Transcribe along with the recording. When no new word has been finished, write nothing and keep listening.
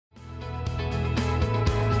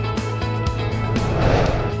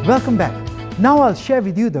Welcome back. Now I'll share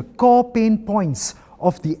with you the core pain points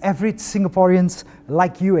of the average Singaporeans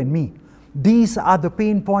like you and me. These are the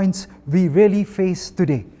pain points we really face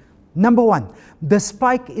today. Number one, the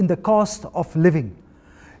spike in the cost of living.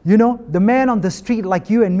 You know, the man on the street like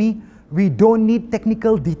you and me, we don't need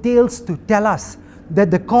technical details to tell us that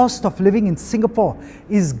the cost of living in Singapore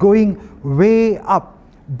is going way up.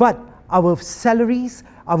 But our salaries,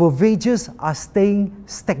 our wages are staying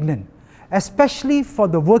stagnant, especially for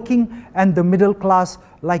the working and the middle class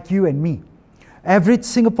like you and me. Average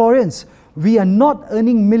Singaporeans, we are not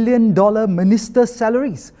earning million-dollar minister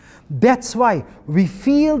salaries. That's why we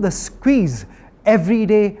feel the squeeze every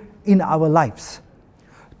day in our lives.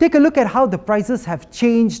 Take a look at how the prices have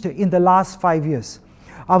changed in the last 5 years.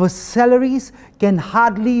 Our salaries can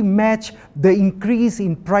hardly match the increase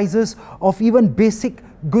in prices of even basic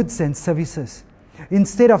goods and services.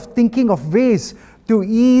 Instead of thinking of ways to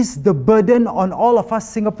ease the burden on all of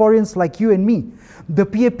us Singaporeans like you and me, the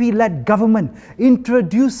PAP-led government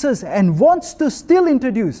introduces and wants to still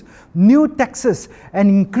introduce new taxes and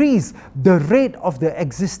increase the rate of the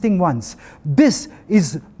existing ones. This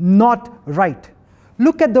is not right.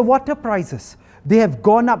 Look at the water prices. They have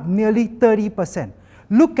gone up nearly 30%.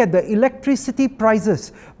 Look at the electricity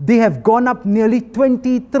prices. They have gone up nearly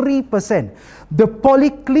 23%. The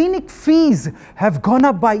polyclinic fees have gone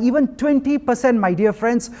up by even 20%, my dear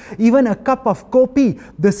friends. Even a cup of kopi,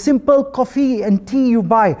 the simple coffee and tea you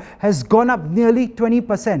buy, has gone up nearly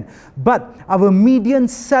 20%. But our median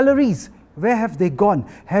salaries, where have they gone?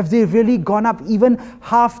 Have they really gone up even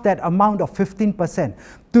half that amount of 15%?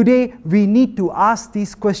 Today, we need to ask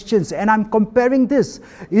these questions, and I'm comparing this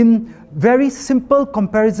in very simple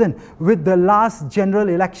comparison with the last general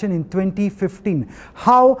election in 2015.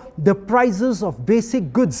 How the prices of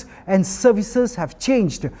basic goods and services have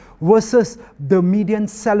changed versus the median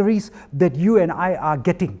salaries that you and I are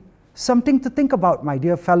getting. Something to think about, my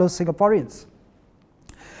dear fellow Singaporeans.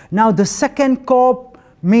 Now, the second core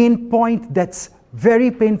main point that's very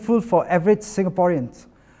painful for average Singaporeans,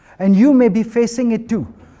 and you may be facing it too.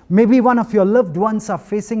 Maybe one of your loved ones are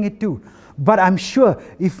facing it too. But I'm sure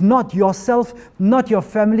if not yourself, not your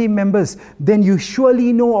family members, then you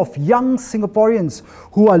surely know of young Singaporeans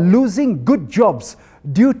who are losing good jobs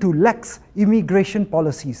due to lax immigration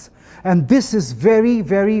policies. And this is very,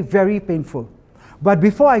 very, very painful. But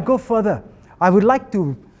before I go further, I would like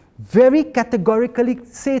to very categorically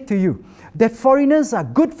say to you that foreigners are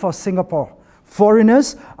good for Singapore.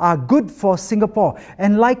 Foreigners are good for Singapore.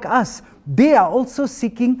 And like us, they are also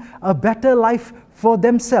seeking a better life for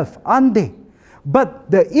themselves, aren't they? But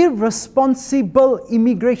the irresponsible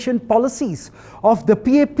immigration policies of the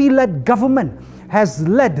PAP-led government has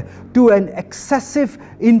led to an excessive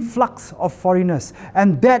influx of foreigners.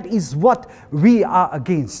 And that is what we are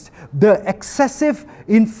against. The excessive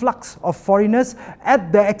influx of foreigners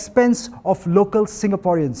at the expense of local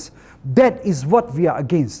Singaporeans. That is what we are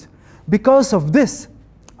against. Because of this,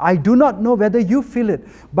 I do not know whether you feel it,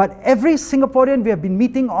 but every Singaporean we have been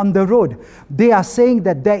meeting on the road, they are saying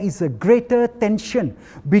that there is a greater tension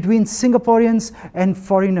between Singaporeans and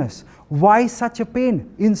foreigners. Why such a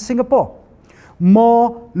pain in Singapore?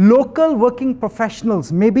 More local working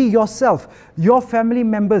professionals, maybe yourself, your family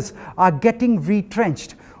members, are getting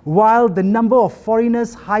retrenched, while the number of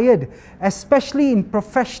foreigners hired, especially in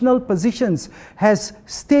professional positions, has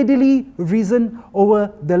steadily risen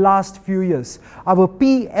over the last few years. Our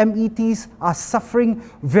PMETs are suffering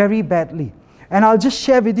very badly. And I'll just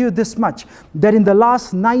share with you this much, that in the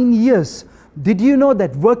last 9 years, did you know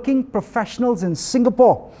that working professionals in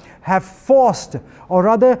Singapore have forced, or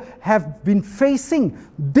rather have been facing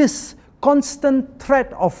this constant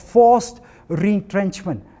threat of forced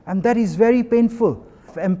retrenchment? And that is very painful.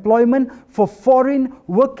 Employment for foreign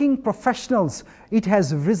working professionals, it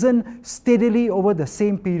has risen steadily over the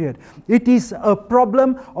same period. It is a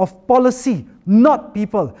problem of policy, not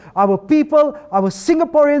people. Our people, our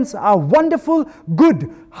Singaporeans are wonderful,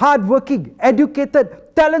 good, hardworking,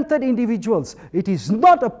 educated, talented individuals. It is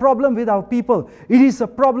not a problem with our people. It is a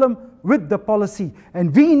problem with the policy,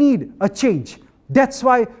 and we need a change. That's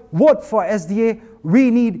why vote for SDA.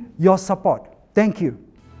 We need your support. Thank you.